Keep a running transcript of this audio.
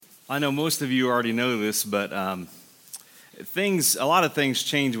I know most of you already know this, but a lot of things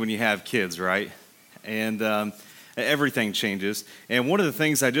change when you have kids, right? And everything changes. And one of the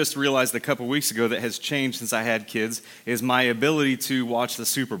things I just realized a couple weeks ago that has changed since I had kids is my ability to watch the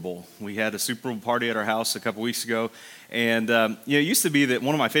Super Bowl. We had a Super Bowl party at our house a couple weeks ago. And it used to be that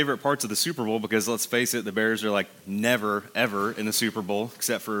one of my favorite parts of the Super Bowl, because let's face it, the Bears are like never, ever in the Super Bowl,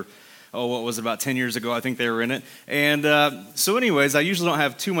 except for what was it, about 10 years ago, I think they were in it. And so anyways, I usually don't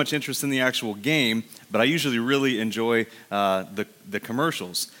have too much interest in the actual game, but I usually really enjoy the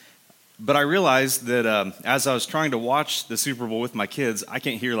commercials. But I realized that as I was trying to watch the Super Bowl with my kids, I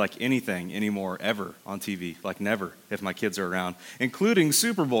can't hear like anything anymore ever on TV, like never, if my kids are around, including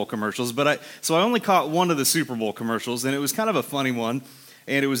Super Bowl commercials. So I only caught one of the Super Bowl commercials, and it was kind of a funny one,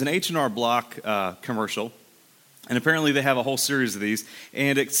 and it was an H&R Block commercial. And apparently they have a whole series of these.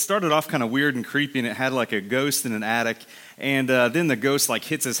 And it started off kind of weird and creepy, and it had like a ghost in an attic. And then the ghost like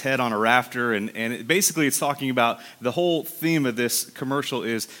hits his head on a rafter. And basically it's talking about the whole theme of this commercial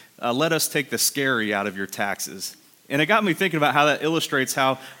is let us take the scary out of your taxes. And it got me thinking about how that illustrates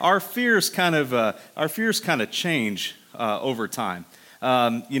how our fears kind of change over time.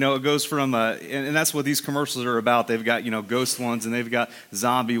 It goes from, and that's what these commercials are about. They've got, ghost ones, and they've got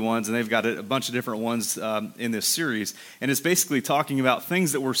zombie ones, and they've got a bunch of different ones in this series. And it's basically talking about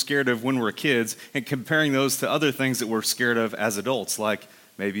things that we're scared of when we're kids and comparing those to other things that we're scared of as adults, like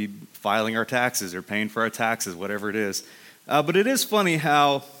maybe filing our taxes or paying for our taxes, whatever it is. But it is funny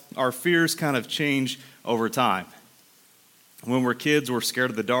how our fears kind of change over time. When we're kids, we're scared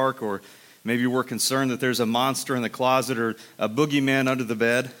of the dark, or maybe we're concerned that there's a monster in the closet or a boogeyman under the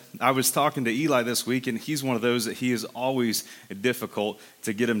bed. I was talking to Eli this week, and he's one of those that he is always difficult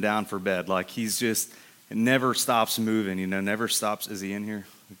to get him down for bed. Like he's just never stops moving, never stops. Is he in here?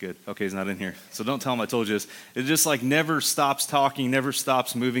 Good. Okay, he's not in here. So don't tell him I told you this. It just like never stops talking, never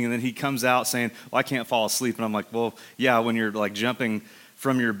stops moving, and then he comes out saying, well, I can't fall asleep. And I'm like, well, yeah, when you're like jumping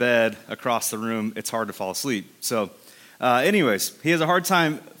from your bed across the room, it's hard to fall asleep. So anyways, he has a hard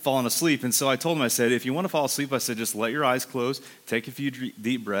time falling asleep. And so I told him, I said, if you want to fall asleep, I said, just let your eyes close, take a few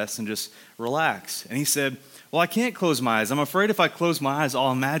deep breaths, and just relax. And he said, well, I can't close my eyes. I'm afraid if I close my eyes,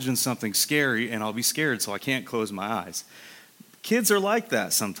 I'll imagine something scary, and I'll be scared, so I can't close my eyes. Kids are like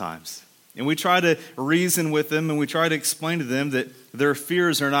that sometimes. And we try to reason with them, and we try to explain to them that their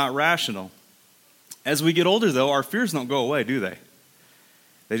fears are not rational. As we get older, though, our fears don't go away, do they?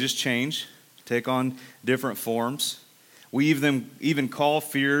 They just change, take on different forms. We even call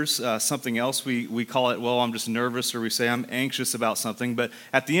fears something else. We call it, well, I'm just nervous, or we say I'm anxious about something. But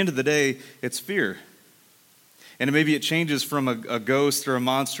at the end of the day, it's fear. And maybe it changes from a ghost or a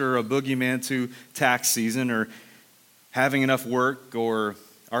monster or a boogeyman to tax season, or having enough work, or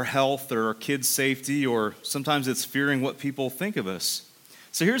our health, or our kids' safety, or sometimes it's fearing what people think of us.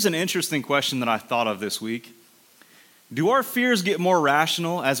 So here's an interesting question that I thought of this week. Do our fears get more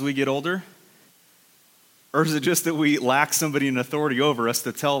rational as we get older? Or is it just that we lack somebody in authority over us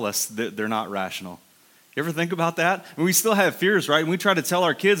to tell us that they're not rational? You ever think about that? I mean, we still have fears, right? And we try to tell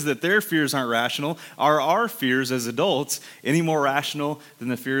our kids that their fears aren't rational. Are our fears as adults any more rational than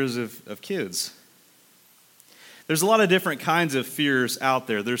the fears of kids? There's a lot of different kinds of fears out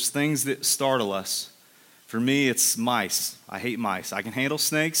there. There's things that startle us. For me, it's mice. I hate mice. I can handle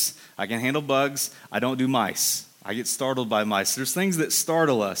snakes. I can handle bugs. I don't do mice. I get startled by mice. There's things that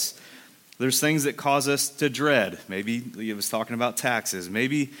startle us. There's things that cause us to dread. Maybe he was talking about taxes.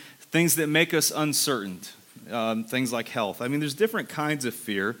 Maybe things that make us uncertain, things like health. I mean, there's different kinds of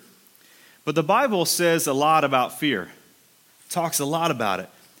fear. But the Bible says a lot about fear. It talks a lot about it.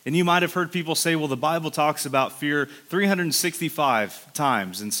 And you might have heard people say, well, the Bible talks about fear 365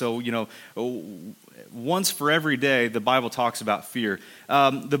 times. And so, once for every day, the Bible talks about fear.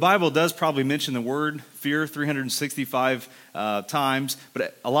 The Bible does probably mention the word fear 365 times,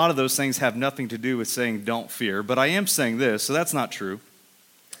 but a lot of those things have nothing to do with saying don't fear. But I am saying this, so that's not true.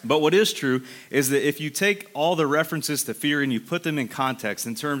 But what is true is that if you take all the references to fear and you put them in context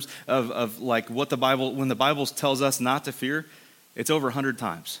in terms of like what the Bible, when the Bible tells us not to fear, it's over 100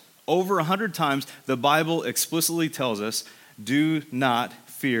 times. Over 100 times, the Bible explicitly tells us, do not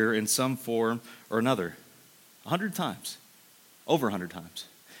fear in some form or another. 100 times. Over 100 times.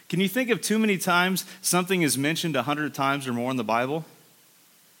 Can you think of too many times something is mentioned 100 times or more in the Bible?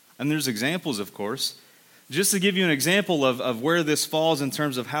 And there's examples, of course. Just to give you an example of where this falls in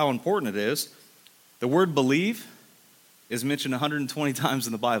terms of how important it is, the word believe is mentioned 120 times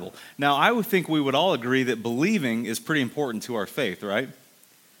in the Bible. Now, I would think we would all agree that believing is pretty important to our faith, right? And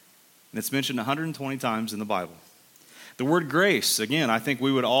it's mentioned 120 times in the Bible. The word grace, again, I think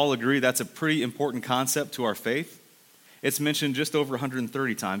we would all agree that's a pretty important concept to our faith. It's mentioned just over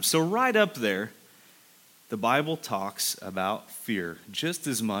 130 times. So right up there, the Bible talks about fear just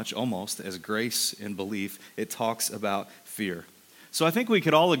as much, almost, as grace and belief. It talks about fear. So I think we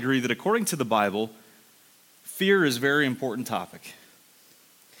could all agree that according to the Bible, fear is a very important topic.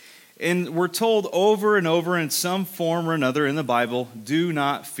 And we're told over and over in some form or another in the Bible, do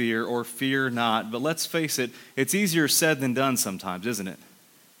not fear or fear not. But let's face it, it's easier said than done sometimes, isn't it?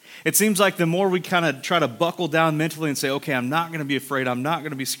 It seems like the more we kind of try to buckle down mentally and say, okay, I'm not going to be afraid, I'm not going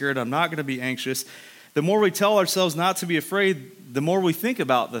to be scared, I'm not going to be anxious, the more we tell ourselves not to be afraid, the more we think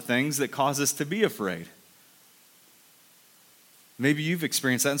about the things that cause us to be afraid. Maybe you've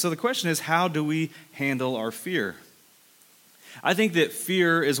experienced that. And so the question is, how do we handle our fear? I think that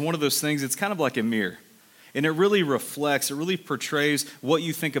fear is one of those things, it's kind of like a mirror. And it really reflects, it really portrays what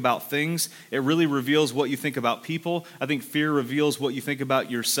you think about things. It really reveals what you think about people. I think fear reveals what you think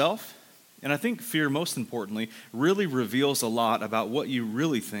about yourself. And I think fear, most importantly, really reveals a lot about what you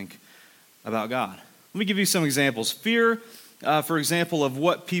really think about God. Let me give you some examples. Fear, for example, of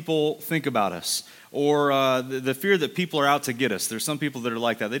what people think about us. Or the fear that people are out to get us. There's some people that are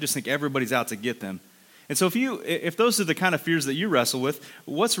like that. They just think everybody's out to get them. And so if those are the kind of fears that you wrestle with,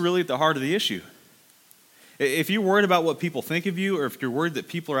 what's really at the heart of the issue? If you're worried about what people think of you, or if you're worried that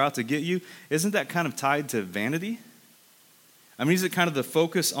people are out to get you, isn't that kind of tied to vanity? I mean, is it kind of the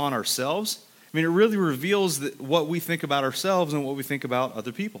focus on ourselves? I mean, it really reveals what we think about ourselves and what we think about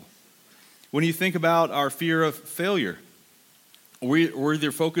other people. When you think about our fear of failure, we're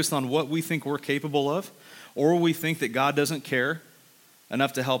either focused on what we think we're capable of, or we think that God doesn't care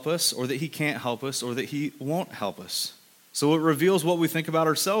enough to help us, or that He can't help us, or that He won't help us. So it reveals what we think about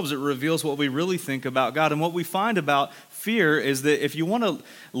ourselves. It reveals what we really think about God. And what we find about fear is that if you want to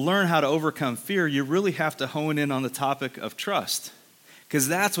learn how to overcome fear, you really have to hone in on the topic of trust. Because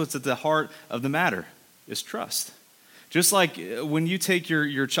that's what's at the heart of the matter, is trust. Just like when you take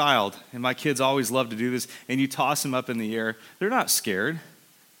your child, and my kids always love to do this, and you toss them up in the air, they're not scared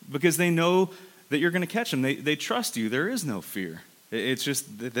because they know that you're going to catch them. They trust you. There is no fear. It's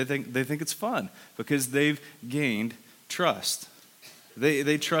just they think it's fun because they've gained trust.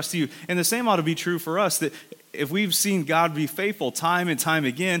 They trust you. And the same ought to be true for us, that if we've seen God be faithful time and time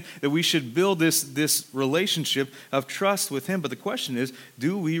again, that we should build this relationship of trust with Him. But the question is,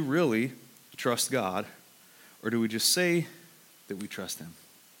 do we really trust God, or do we just say that we trust Him?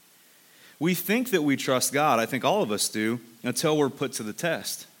 We think that we trust God, I think all of us do, until we're put to the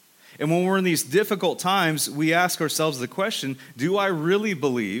test. And when we're in these difficult times, we ask ourselves the question, do I really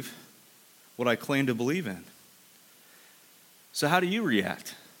believe what I claim to believe in? So how do you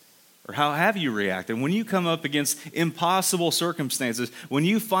react? Or how have you reacted? When you come up against impossible circumstances, when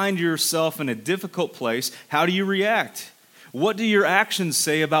you find yourself in a difficult place, how do you react? What do your actions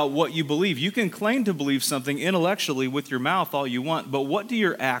say about what you believe? You can claim to believe something intellectually with your mouth all you want, but what do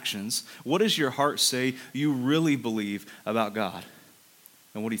your actions, what does your heart say you really believe about God?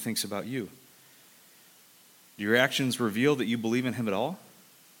 And what He thinks about you? Do your actions reveal that you believe in Him at all?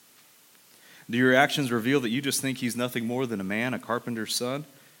 Do your actions reveal that you just think He's nothing more than a man, a carpenter's son?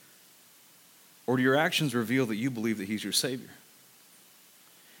 Or do your actions reveal that you believe that He's your Savior?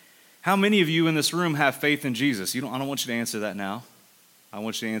 How many of you in this room have faith in Jesus? I don't want you to answer that now. I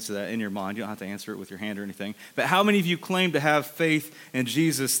want you to answer that in your mind. You don't have to answer it with your hand or anything. But how many of you claim to have faith in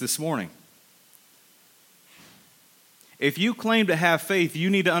Jesus this morning? If you claim to have faith,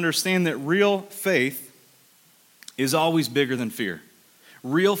 you need to understand that real faith is always bigger than fear.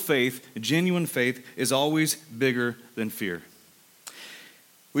 Real faith, genuine faith, is always bigger than fear.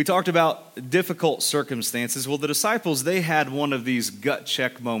 We talked about difficult circumstances. Well, the disciples, they had one of these gut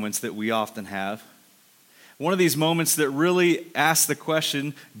check moments that we often have. One of these moments that really asks the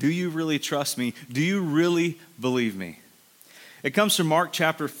question, do you really trust me? Do you really believe me? It comes from Mark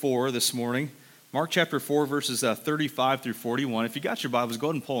chapter 4 this morning. Mark chapter 4, verses 35 through 41. If you got your Bibles, go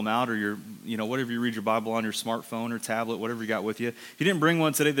ahead and pull them out, or whatever you read your Bible on, your smartphone or tablet, whatever you got with you. If you didn't bring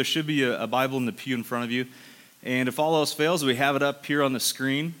one today, there should be a Bible in the pew in front of you. And if all else fails, we have it up here on the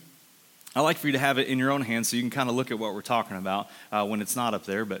screen. I like for you to have it in your own hands so you can kind of look at what we're talking about when it's not up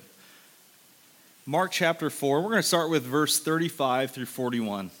there. But Mark chapter 4, we're going to start with verse 35 through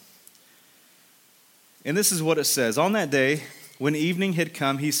 41. And this is what it says. On that day, when evening had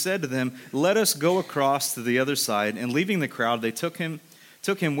come, he said to them, "Let us go across to the other side." And leaving the crowd, they took him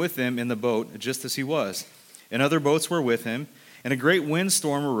with them in the boat, just as he was. And other boats were with him. And a great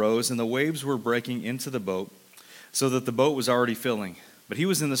windstorm arose, and the waves were breaking into the boat, so that the boat was already filling. But he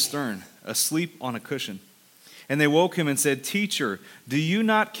was in the stern, asleep on a cushion. And they woke him and said, "Teacher, do you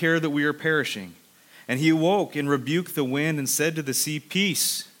not care that we are perishing?" And he awoke and rebuked the wind and said to the sea,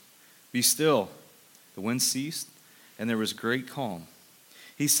 "Peace, be still." The wind ceased, and there was great calm.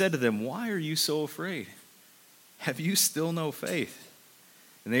 He said to them, "Why are you so afraid? Have you still no faith?"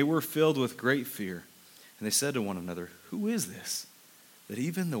 And they were filled with great fear. And they said to one another, "Who is this, that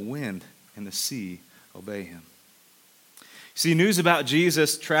even the wind and the sea obey him?" See, news about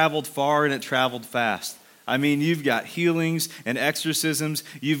Jesus traveled far and it traveled fast. I mean, you've got healings and exorcisms.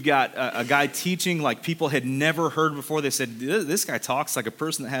 You've got a guy teaching like people had never heard before. They said, "This guy talks like a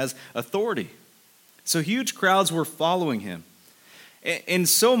person that has authority." So huge crowds were following him. And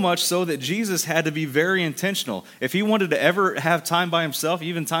so much so that Jesus had to be very intentional. If he wanted to ever have time by himself,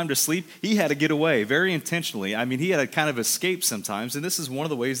 even time to sleep, he had to get away very intentionally. I mean, he had to kind of escape sometimes, and this is one of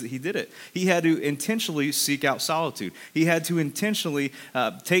the ways that he did it. He had to intentionally seek out solitude. He had to intentionally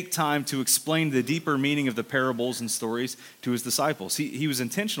take time to explain the deeper meaning of the parables and stories to his disciples. He was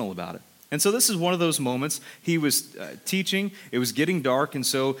intentional about it. And so this is one of those moments. He was teaching, it was getting dark, and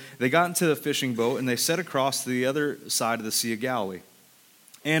so they got into the fishing boat, and they set across to the other side of the Sea of Galilee.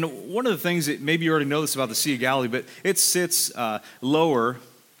 And one of the things that maybe you already know this about the Sea of Galilee, but it sits lower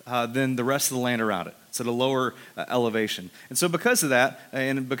than the rest of the land around it. It's at a lower elevation. And so because of that,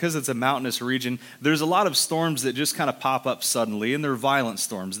 and because it's a mountainous region, there's a lot of storms that just kind of pop up suddenly, and they're violent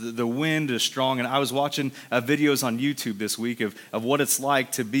storms. The wind is strong, and I was watching videos on YouTube this week of what it's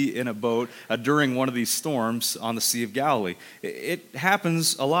like to be in a boat during one of these storms on the Sea of Galilee. It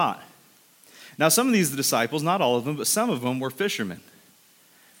happens a lot. Now, some of these disciples, not all of them, but some of them were fishermen.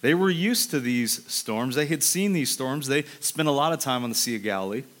 They were used to these storms. They had seen these storms. They spent a lot of time on the Sea of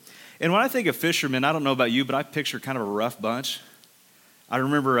Galilee. And when I think of fishermen, I don't know about you, but I picture kind of a rough bunch. I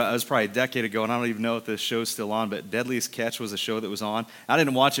remember it was probably a decade ago, and I don't even know if this show's still on, but Deadliest Catch was a show that was on. I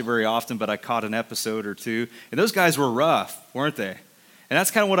didn't watch it very often, but I caught an episode or two. And those guys were rough, weren't they? And that's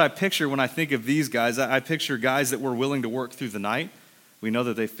kind of what I picture when I think of these guys. I picture guys that were willing to work through the night. We know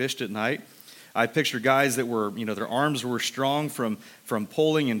that they fished at night. I picture guys that were, their arms were strong from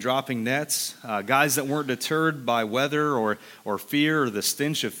pulling and dropping nets, guys that weren't deterred by weather or fear or the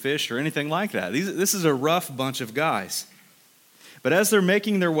stench of fish or anything like that. This is a rough bunch of guys. But as they're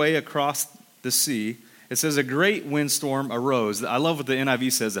making their way across the sea, it says a great windstorm arose. I love what the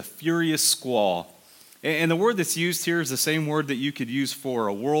NIV says, a furious squall. And the word that's used here is the same word that you could use for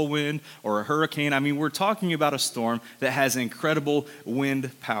a whirlwind or a hurricane. I mean, we're talking about a storm that has incredible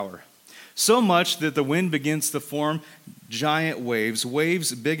wind power. So much that the wind begins to form giant waves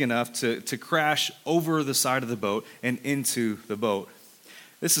big enough to crash over the side of the boat and into the boat.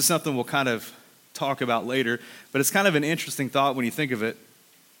 This is something we'll kind of talk about later, but it's kind of an interesting thought when you think of it.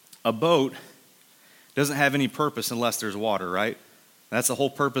 A boat doesn't have any purpose unless there's water, right? That's the whole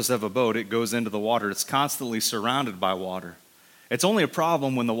purpose of a boat. It goes into the water. It's constantly surrounded by water. It's only a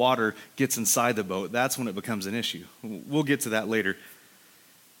problem when the water gets inside the boat. That's when it becomes an issue. We'll get to that later.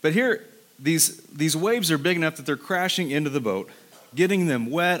 But here, these waves are big enough that they're crashing into the boat, getting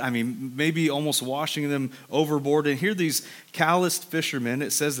them wet, maybe almost washing them overboard. And here these calloused fishermen,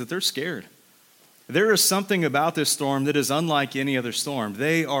 it says that they're scared. There is something about this storm that is unlike any other storm.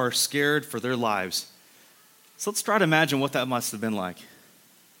 They are scared for their lives. So let's try to imagine what that must have been like.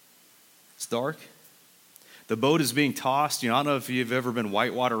 It's dark. The boat is being tossed. I don't know if you've ever been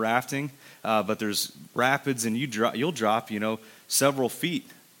whitewater rafting, but there's rapids and you'll drop, several feet.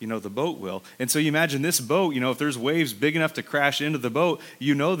 The boat will. And so you imagine this boat, if there's waves big enough to crash into the boat,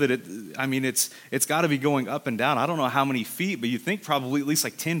 that it's got to be going up and down. I don't know how many feet, but you think probably at least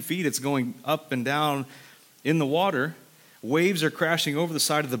like 10 feet it's going up and down in the water. Waves are crashing over the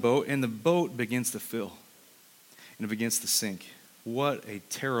side of the boat, and the boat begins to fill, and it begins to sink. What a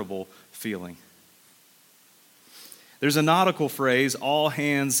terrible feeling. There's a nautical phrase, all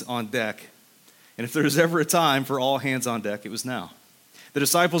hands on deck. And if there's ever a time for all hands on deck, it was now. The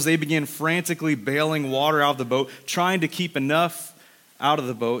disciples, they began frantically bailing water out of the boat, trying to keep enough out of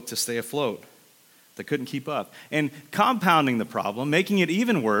the boat to stay afloat. They couldn't keep up. And compounding the problem, making it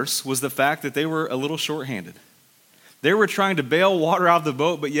even worse, was the fact that they were a little short-handed. They were trying to bail water out of the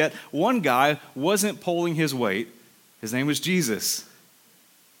boat, but yet one guy wasn't pulling his weight. His name was Jesus.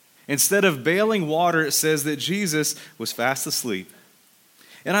 Instead of bailing water, it says that Jesus was fast asleep.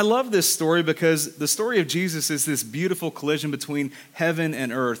 And I love this story because the story of Jesus is this beautiful collision between heaven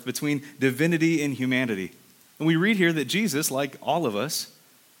and earth, between divinity and humanity. And we read here that Jesus, like all of us,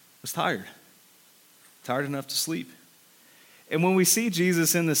 was tired enough to sleep. And when we see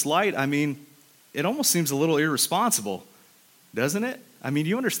Jesus in this light, it almost seems a little irresponsible, doesn't it?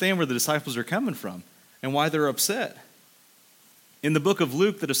 You understand where the disciples are coming from and why they're upset. In the book of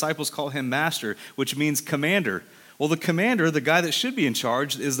Luke, the disciples call him master, which means commander. Well, the commander, the guy that should be in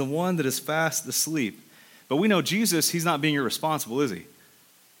charge, is the one that is fast asleep. But we know Jesus, he's not being irresponsible, is he?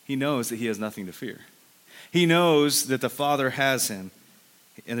 He knows that he has nothing to fear. He knows that the Father has him,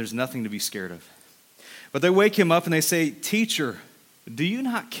 and there's nothing to be scared of. But they wake him up and they say, "Teacher, do you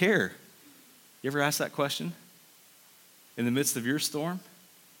not care?" You ever ask that question? In the midst of your storm?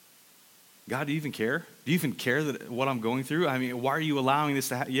 God, do you even care? Do you even care that what I'm going through? I mean, why are you allowing this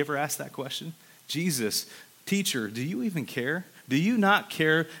to happen? You ever ask that question? Jesus, teacher, do you even care? Do you not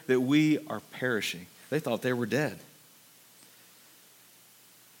care that we are perishing? They thought they were dead.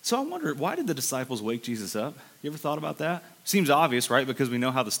 So I wonder, why did the disciples wake Jesus up? You ever thought about that? Seems obvious, right? Because we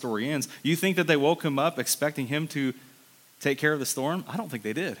know how the story ends. You think that they woke him up expecting him to take care of the storm? I don't think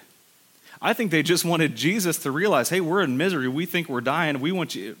they did. I think they just wanted Jesus to realize, hey, we're in misery. We think we're dying. We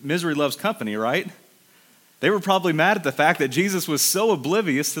want you. Misery loves company, right? They were probably mad at the fact that Jesus was so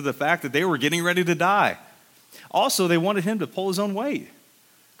oblivious to the fact that they were getting ready to die. Also, they wanted him to pull his own weight.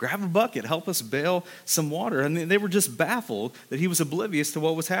 Grab a bucket, help us bail some water. And they were just baffled that he was oblivious to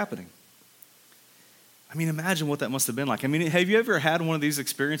what was happening. I mean, imagine what that must have been like. I mean, have you ever had one of these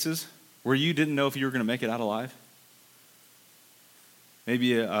experiences where you didn't know if you were going to make it out alive?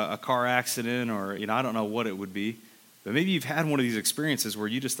 Maybe a car accident, or I don't know what it would be. But maybe you've had one of these experiences where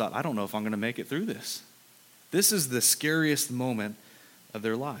you just thought, I don't know if I'm going to make it through this. This is the scariest moment of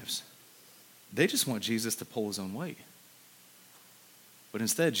their lives. They just want Jesus to pull his own weight. But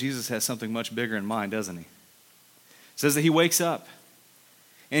instead, Jesus has something much bigger in mind, doesn't he? It says that he wakes up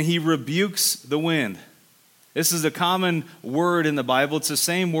and he rebukes the wind. This is a common word in the Bible. It's the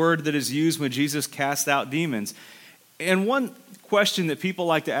same word that is used when Jesus cast out demons. And one question that people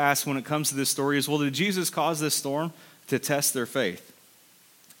like to ask when it comes to this story is, well, did Jesus cause this storm to test their faith?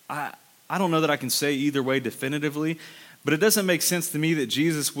 I don't know that I can say either way definitively, but it doesn't make sense to me that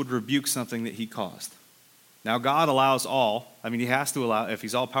Jesus would rebuke something that he caused. Now, God allows all. I mean, he has to allow. If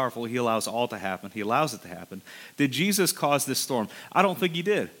he's all-powerful, he allows all to happen. He allows it to happen. Did Jesus cause this storm? I don't think he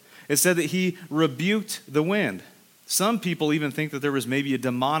did. It said that he rebuked the wind. Some people even think that there was maybe a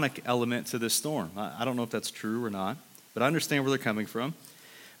demonic element to this storm. I don't know if that's true or not, but I understand where they're coming from.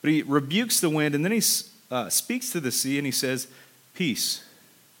 But he rebukes the wind, and then he speaks to the sea, and he says, "Peace,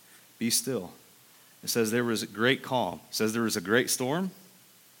 be still." It says there was a great calm. It says there was a great storm,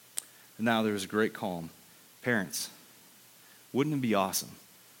 and now there was a great calm. Parents, wouldn't it be awesome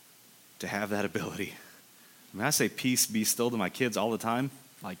to have that ability? I mean, I say peace, be still to my kids all the time,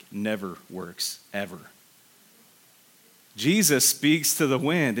 like never works, ever. Jesus speaks to the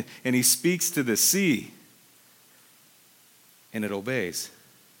wind, and he speaks to the sea, and it obeys.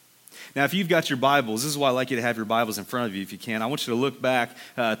 Now, if you've got your Bibles, this is why I like you to have your Bibles in front of you if you can. I want you to look back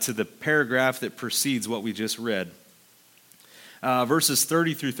to the paragraph that precedes what we just read. Verses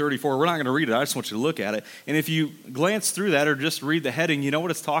 30 through 34. We're not going to read it. I just want you to look at it. And if you glance through that or just read the heading, you know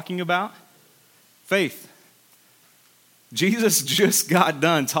what it's talking about? Faith. Jesus just got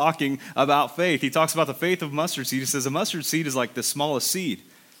done talking about faith. He talks about the faith of mustard seed. He says a mustard seed is like the smallest seed.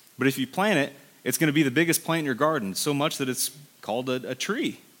 But if you plant it, it's going to be the biggest plant in your garden, so much that it's called a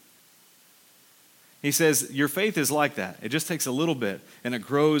tree. He says your faith is like that. It just takes a little bit, and it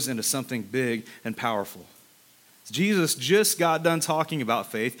grows into something big and powerful. Jesus just got done talking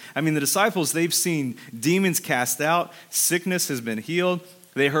about faith. I mean, the disciples, they've seen demons cast out. Sickness has been healed.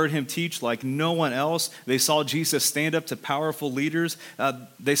 They heard him teach like no one else. They saw Jesus stand up to powerful leaders.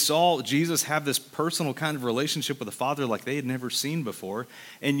 They saw Jesus have this personal kind of relationship with the Father like they had never seen before.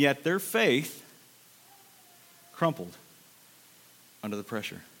 And yet their faith crumpled under the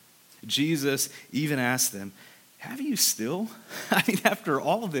pressure. Jesus even asked them, "Have you still?" I mean, after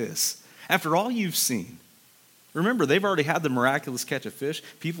all this, after all you've seen. Remember, they've already had the miraculous catch of fish.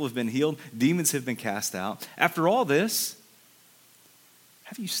 People have been healed. Demons have been cast out. After all this,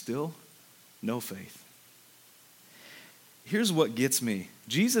 have you still no faith? Here's what gets me.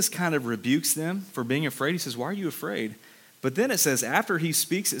 Jesus kind of rebukes them for being afraid. He says, "Why are you afraid?" But then it says, after he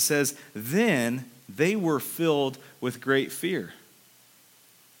speaks, it says, then they were filled with great fear.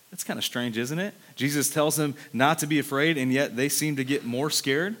 That's kind of strange, isn't it? Jesus tells them not to be afraid, and yet they seem to get more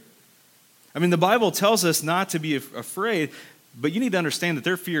scared. I mean, the Bible tells us not to be afraid, but you need to understand that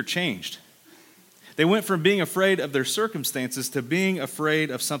their fear changed. They went from being afraid of their circumstances to being afraid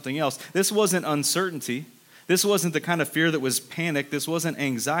of something else. This wasn't uncertainty. This wasn't the kind of fear that was panic. This wasn't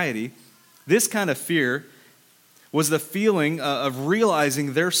anxiety. This kind of fear was the feeling of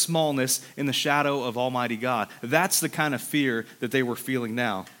realizing their smallness in the shadow of Almighty God. That's the kind of fear that they were feeling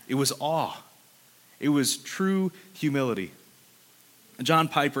now. It was awe. It was true humility. John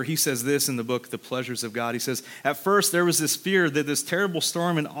Piper, he says this in the book, The Pleasures of God. He says, at first there was this fear that this terrible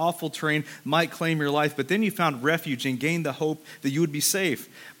storm and awful terrain might claim your life, but then you found refuge and gained the hope that you would be safe.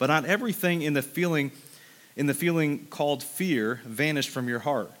 But not everything in the feeling called fear vanished from your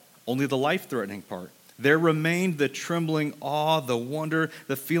heart. Only the life-threatening part. There remained the trembling awe, the wonder,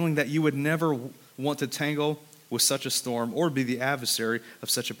 the feeling that you would never want to tangle with such a storm or be the adversary of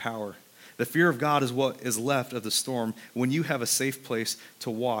such a power. The fear of God is what is left of the storm when you have a safe place to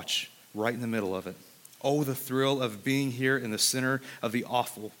watch right in the middle of it. Oh, the thrill of being here in the center of the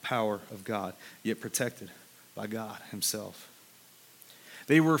awful power of God, yet protected by God himself.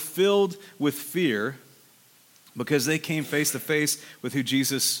 They were filled with fear because they came face to face with who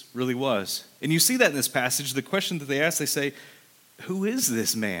Jesus really was. And you see that in this passage. The question that they ask, they say, who is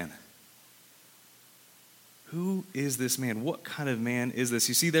this man? Who is this man? What kind of man is this?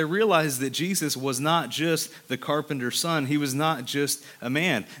 You see, they realized that Jesus was not just the carpenter's son. He was not just a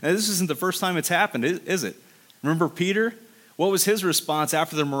man. Now, this isn't the first time it's happened, is it? Remember Peter? What was his response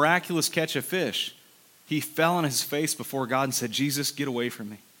after the miraculous catch of fish? He fell on his face before God and said, Jesus, get away from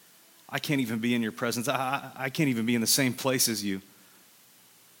me. I can't even be in your presence. I can't even be in the same place as you.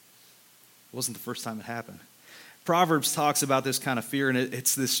 It wasn't the first time it happened. Proverbs talks about this kind of fear, and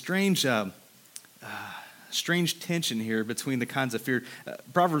it's this strange tension here between the kinds of fear.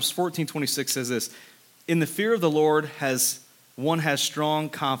 Proverbs 14:26 says this, in the fear of the Lord one has strong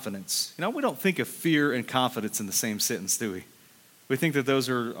confidence. You know, we don't think of fear and confidence in the same sentence, do we? We think that those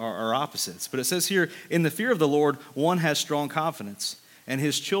are opposites. But it says here, in the fear of the Lord, one has strong confidence, and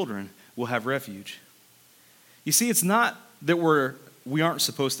his children will have refuge. You see, it's not that we aren't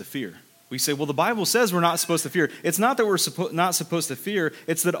supposed to fear. We say, well, the Bible says we're not supposed to fear. It's not that we're not supposed to fear.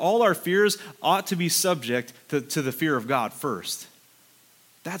 It's that all our fears ought to be subject to the fear of God first.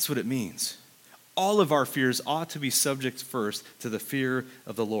 That's what it means. All of our fears ought to be subject first to the fear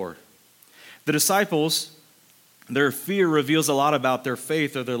of the Lord. The disciples, their fear reveals a lot about their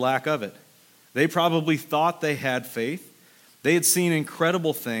faith or their lack of it. They probably thought they had faith. They had seen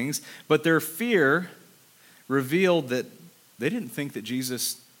incredible things, but their fear revealed that they didn't think that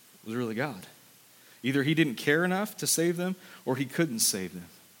Jesus was really God. Either he didn't care enough to save them, or he couldn't save them.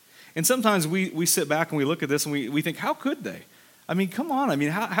 And sometimes we sit back and we look at this and we think, how could they? I mean, come on. I mean,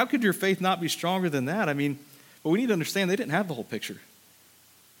 how could your faith not be stronger than that? I mean, but we need to understand they didn't have the whole picture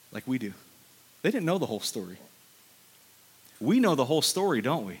like we do. They didn't know the whole story. We know the whole story,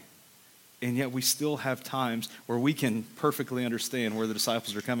 don't we? And yet we still have times where we can perfectly understand where the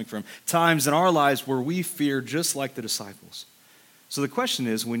disciples are coming from. Times in our lives where we fear just like the disciples. So the question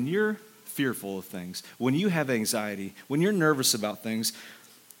is, when you're fearful of things, when you have anxiety, when you're nervous about things,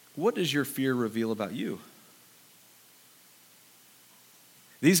 what does your fear reveal about you?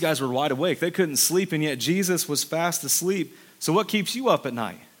 These guys were wide awake. They couldn't sleep, and yet Jesus was fast asleep. So what keeps you up at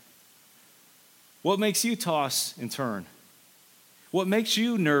night? What makes you toss and turn? What makes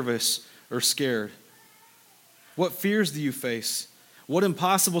you nervous or scared? What fears do you face? What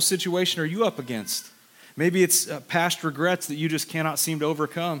impossible situation are you up against? Maybe it's past regrets that you just cannot seem to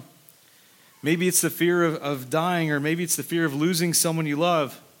overcome. Maybe it's the fear of dying, or maybe it's the fear of losing someone you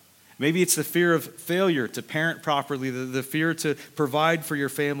love. Maybe it's the fear of failure to parent properly, the fear to provide for your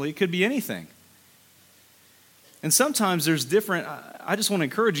family. It could be anything. And sometimes there's different, I just want to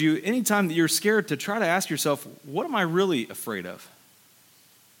encourage you, anytime that you're scared, to try to ask yourself, what am I really afraid of?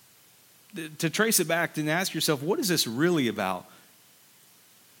 To trace it back and ask yourself, what is this really about?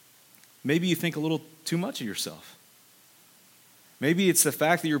 Maybe you think a little too much of yourself. Maybe it's the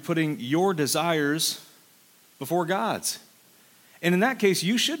fact that you're putting your desires before God's. And in that case,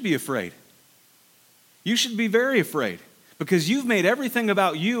 you should be afraid. You should be very afraid, because you've made everything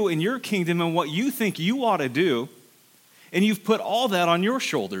about you and your kingdom and what you think you ought to do, and you've put all that on your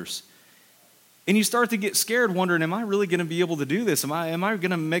shoulders. And you start to get scared, wondering, am I really going to be able to do this? Am I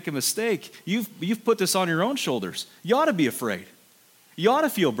going to make a mistake? You've put this on your own shoulders. You ought to be afraid. You ought to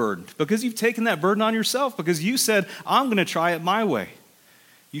feel burdened, because you've taken that burden on yourself, because you said, I'm going to try it my way.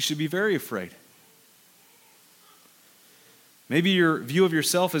 You should be very afraid. Maybe your view of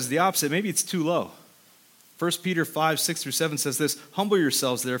yourself is the opposite. Maybe it's too low. 1 Peter 5:6-7 says this, humble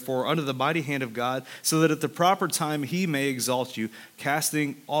yourselves, therefore, under the mighty hand of God, so that at the proper time he may exalt you,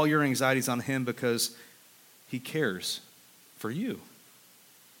 casting all your anxieties on him, because he cares for you.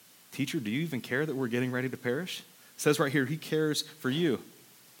 Teacher, do you even care that we're getting ready to perish? It says right here, he cares for you.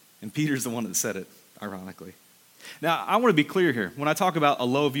 And Peter's the one that said it, ironically. Now, I want to be clear here. When I talk about a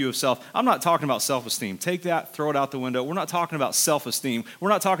low view of self, I'm not talking about self-esteem. Take that, throw it out the window. We're not talking about self-esteem. We're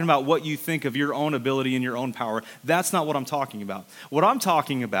not talking about what you think of your own ability and your own power. That's not what I'm talking about. What I'm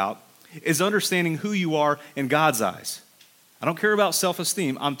talking about is understanding who you are in God's eyes. I don't care about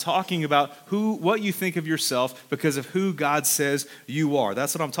self-esteem. I'm talking about what you think of yourself because of who God says you are.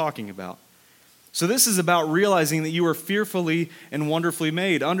 That's what I'm talking about. So this is about realizing that you are fearfully and wonderfully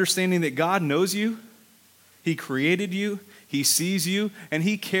made, understanding that God knows you. He created you, he sees you, and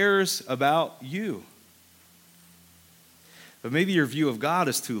he cares about you. But maybe your view of God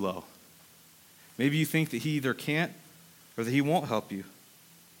is too low. Maybe you think that he either can't or that he won't help you.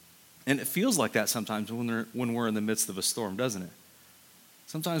 And it feels like that sometimes when we're in the midst of a storm, doesn't it?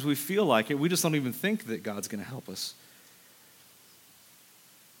 Sometimes we feel like it. We just don't even think that God's going to help us.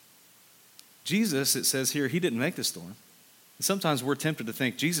 Jesus, it says here, he didn't make the storm. And sometimes we're tempted to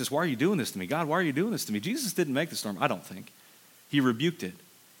think, Jesus, why are you doing this to me? God, why are you doing this to me? Jesus didn't make the storm, I don't think. He rebuked it.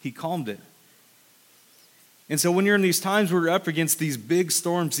 He calmed it. And so when you're in these times where you're up against these big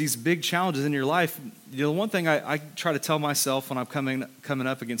storms, these big challenges in your life, the one thing I try to tell myself when I'm coming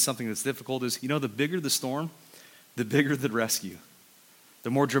up against something that's difficult is, the bigger the storm, the bigger the rescue, the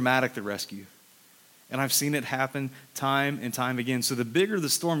more dramatic the rescue. And I've seen it happen time and time again. So the bigger the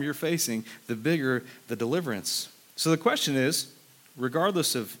storm you're facing, the bigger the deliverance. So the question is,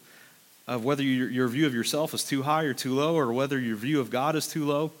 regardless of whether your view of yourself is too high or too low, or whether your view of God is too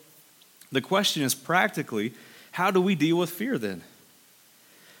low, the question is practically, how do we deal with fear then?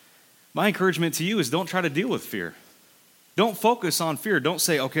 My encouragement to you is don't try to deal with fear. Don't focus on fear. Don't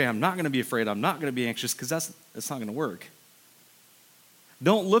say, okay, I'm not going to be afraid. I'm not going to be anxious, because that's not going to work.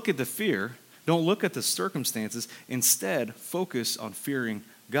 Don't look at the fear. Don't look at the circumstances. Instead, focus on fearing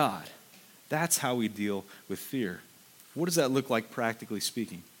God. That's how we deal with fear. What does that look like practically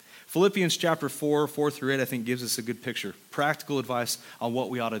speaking? Philippians chapter 4, 4-8, I think gives us a good picture. Practical advice on what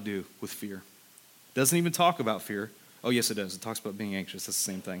we ought to do with fear. Doesn't even talk about fear. Oh, yes, it does. It talks about being anxious. That's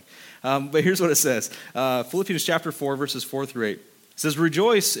the same thing. But here's what it says. Philippians chapter 4, verses 4-8. It says,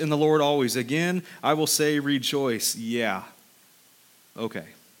 rejoice in the Lord always. Again, I will say rejoice. Yeah. Okay.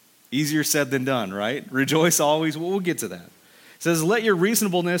 Easier said than done, right? Rejoice always. Well, we'll get to that. It says, let your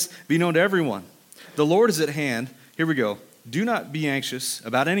reasonableness be known to everyone. The Lord is at hand. Here we go. Do not be anxious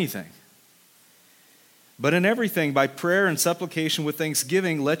about anything, but in everything, by prayer and supplication with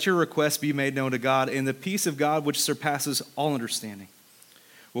thanksgiving, let your requests be made known to God, and the peace of God, which surpasses all understanding,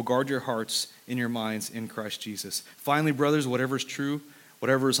 will guard your hearts and your minds in Christ Jesus. Finally, brothers, whatever is true,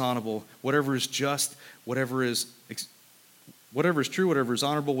 whatever is honorable, whatever is just, whatever is true, whatever is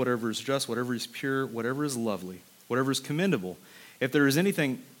honorable, whatever is just, whatever is pure, whatever is lovely, whatever is commendable, if there is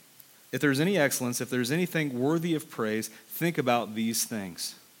any excellence, if there's anything worthy of praise, think about these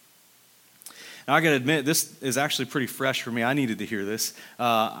things. Now, I got to admit, this is actually pretty fresh for me. I needed to hear this.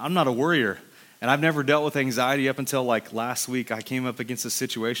 I'm not a worrier, and I've never dealt with anxiety up until like last week. I came up against a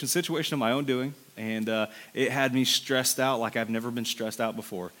situation of my own doing, and it had me stressed out like I've never been stressed out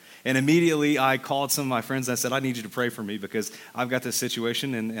before. And immediately I called some of my friends and I said, I need you to pray for me because I've got this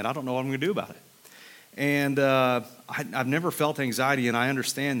situation and I don't know what I'm going to do about it. And I've never felt anxiety, and I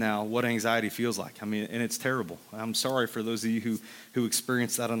understand now what anxiety feels like. I mean, and it's terrible. I'm sorry for those of you who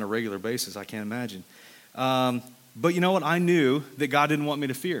experience that on a regular basis. I can't imagine. But you know what? I knew that God didn't want me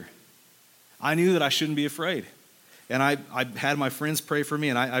to fear. I knew that I shouldn't be afraid. And I had my friends pray for me,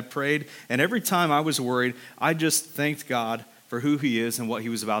 and I prayed. And every time I was worried, I just thanked God for who he is and what he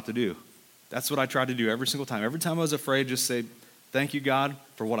was about to do. That's what I tried to do every single time. Every time I was afraid, just say, thank you, God,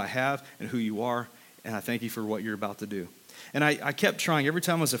 for what I have and who you are. And I thank you for what you're about to do. And I kept trying every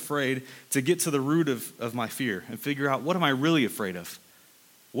time I was afraid to get to the root of my fear and figure out, what am I really afraid of?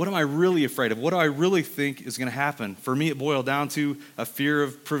 What am I really afraid of? What do I really think is going to happen? For me, it boiled down to a fear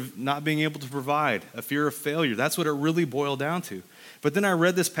of not being able to provide, a fear of failure. That's what it really boiled down to. But then I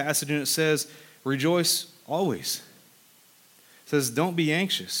read this passage and it says, rejoice always. It says, don't be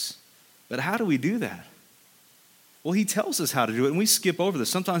anxious. But how do we do that? Well, he tells us how to do it, and we skip over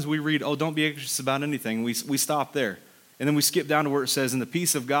this. Sometimes we read, oh, don't be anxious about anything. We stop there. And then we skip down to where it says, and the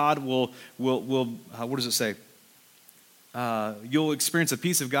peace of God will what does it say? You'll experience a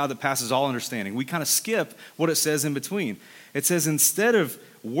peace of God that passes all understanding. We kind of skip what it says in between. It says instead of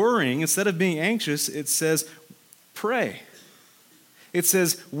worrying, instead of being anxious, it says pray. It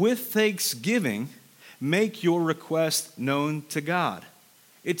says with thanksgiving, make your request known to God.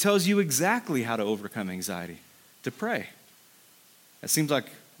 It tells you exactly how to overcome anxiety. To pray. It seems like,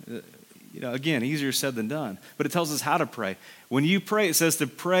 again, easier said than done. But it tells us how to pray. When you pray, it says to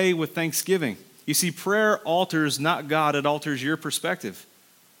pray with thanksgiving. You see, prayer alters not God, it alters your perspective.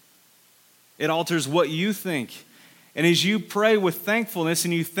 It alters what you think. And as you pray with thankfulness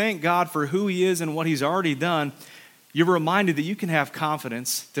and you thank God for who he is and what he's already done, you're reminded that you can have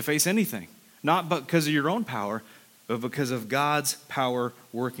confidence to face anything. Not because of your own power, but because of God's power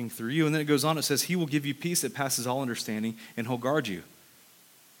working through you. And then it goes on, it says, he will give you peace that passes all understanding, and he'll guard you.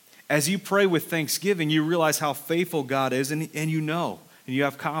 As you pray with thanksgiving, you realize how faithful God is, and you know, and you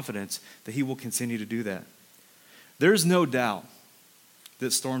have confidence that he will continue to do that. There's no doubt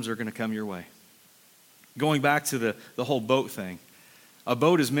that storms are going to come your way. Going back to the whole boat thing, a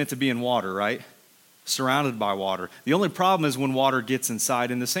boat is meant to be in water, right? surrounded by water. The only problem is when water gets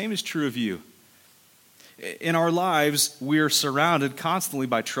inside, and the same is true of you. In our lives, we are surrounded constantly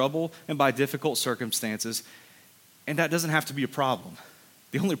by trouble and by difficult circumstances, and that doesn't have to be a problem.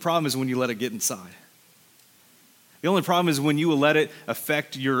 The only problem is when you let it get inside. The only problem is when you will let it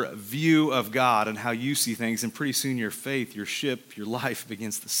affect your view of God and how you see things, and pretty soon your faith, your ship, your life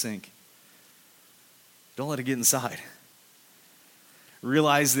begins to sink. Don't let it get inside.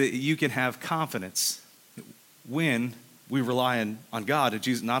 Realize that you can have confidence when we rely on God and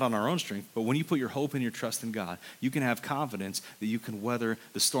Jesus, not on our own strength, but when you put your hope and your trust in God, you can have confidence that you can weather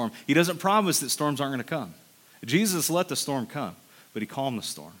the storm. He doesn't promise that storms aren't going to come. Jesus let the storm come, but he calmed the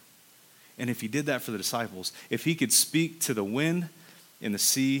storm. And if he did that for the disciples, if he could speak to the wind and the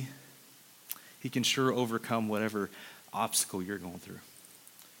sea, he can sure overcome whatever obstacle you're going through.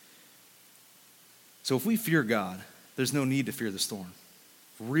 So if we fear God, there's no need to fear the storm.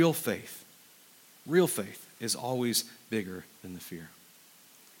 Real faith is always bigger than the fear.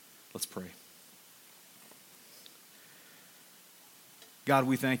 Let's pray. God,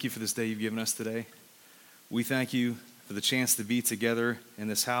 we thank you for this day you've given us today. We thank you for the chance to be together in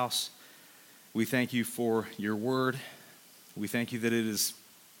this house. We thank you for your word. We thank you that it is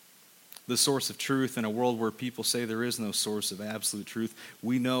the source of truth in a world where people say there is no source of absolute truth.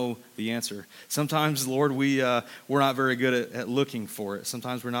 We know the answer. Sometimes, Lord, we're not very good at looking for it.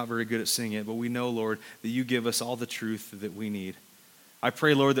 Sometimes we're not very good at seeing it, but we know, Lord, that you give us all the truth that we need. I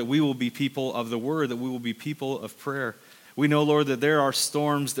pray, Lord, that we will be people of the word, that we will be people of prayer. We know, Lord, that there are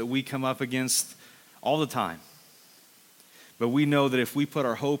storms that we come up against all the time. But we know that if we put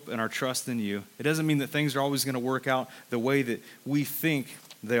our hope and our trust in you, it doesn't mean that things are always going to work out the way that we think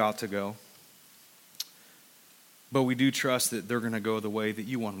they ought to go. But we do trust that they're going to go the way that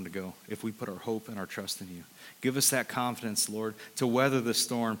you want them to go if we put our hope and our trust in you. Give us that confidence, Lord, to weather the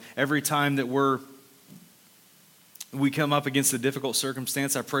storm. Every time that we come up against a difficult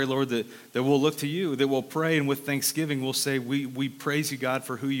circumstance, I pray, Lord, that we'll look to you, that we'll pray, and with thanksgiving we'll say, we praise you, God,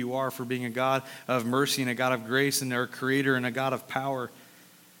 for who you are, for being a God of mercy and a God of grace and our creator and a God of power.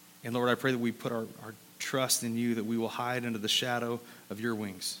 And Lord, I pray that we put our trust in you, that we will hide under the shadow of your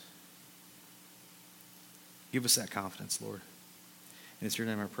wings. Give us that confidence, Lord. And it's your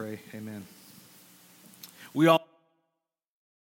name I pray. Amen.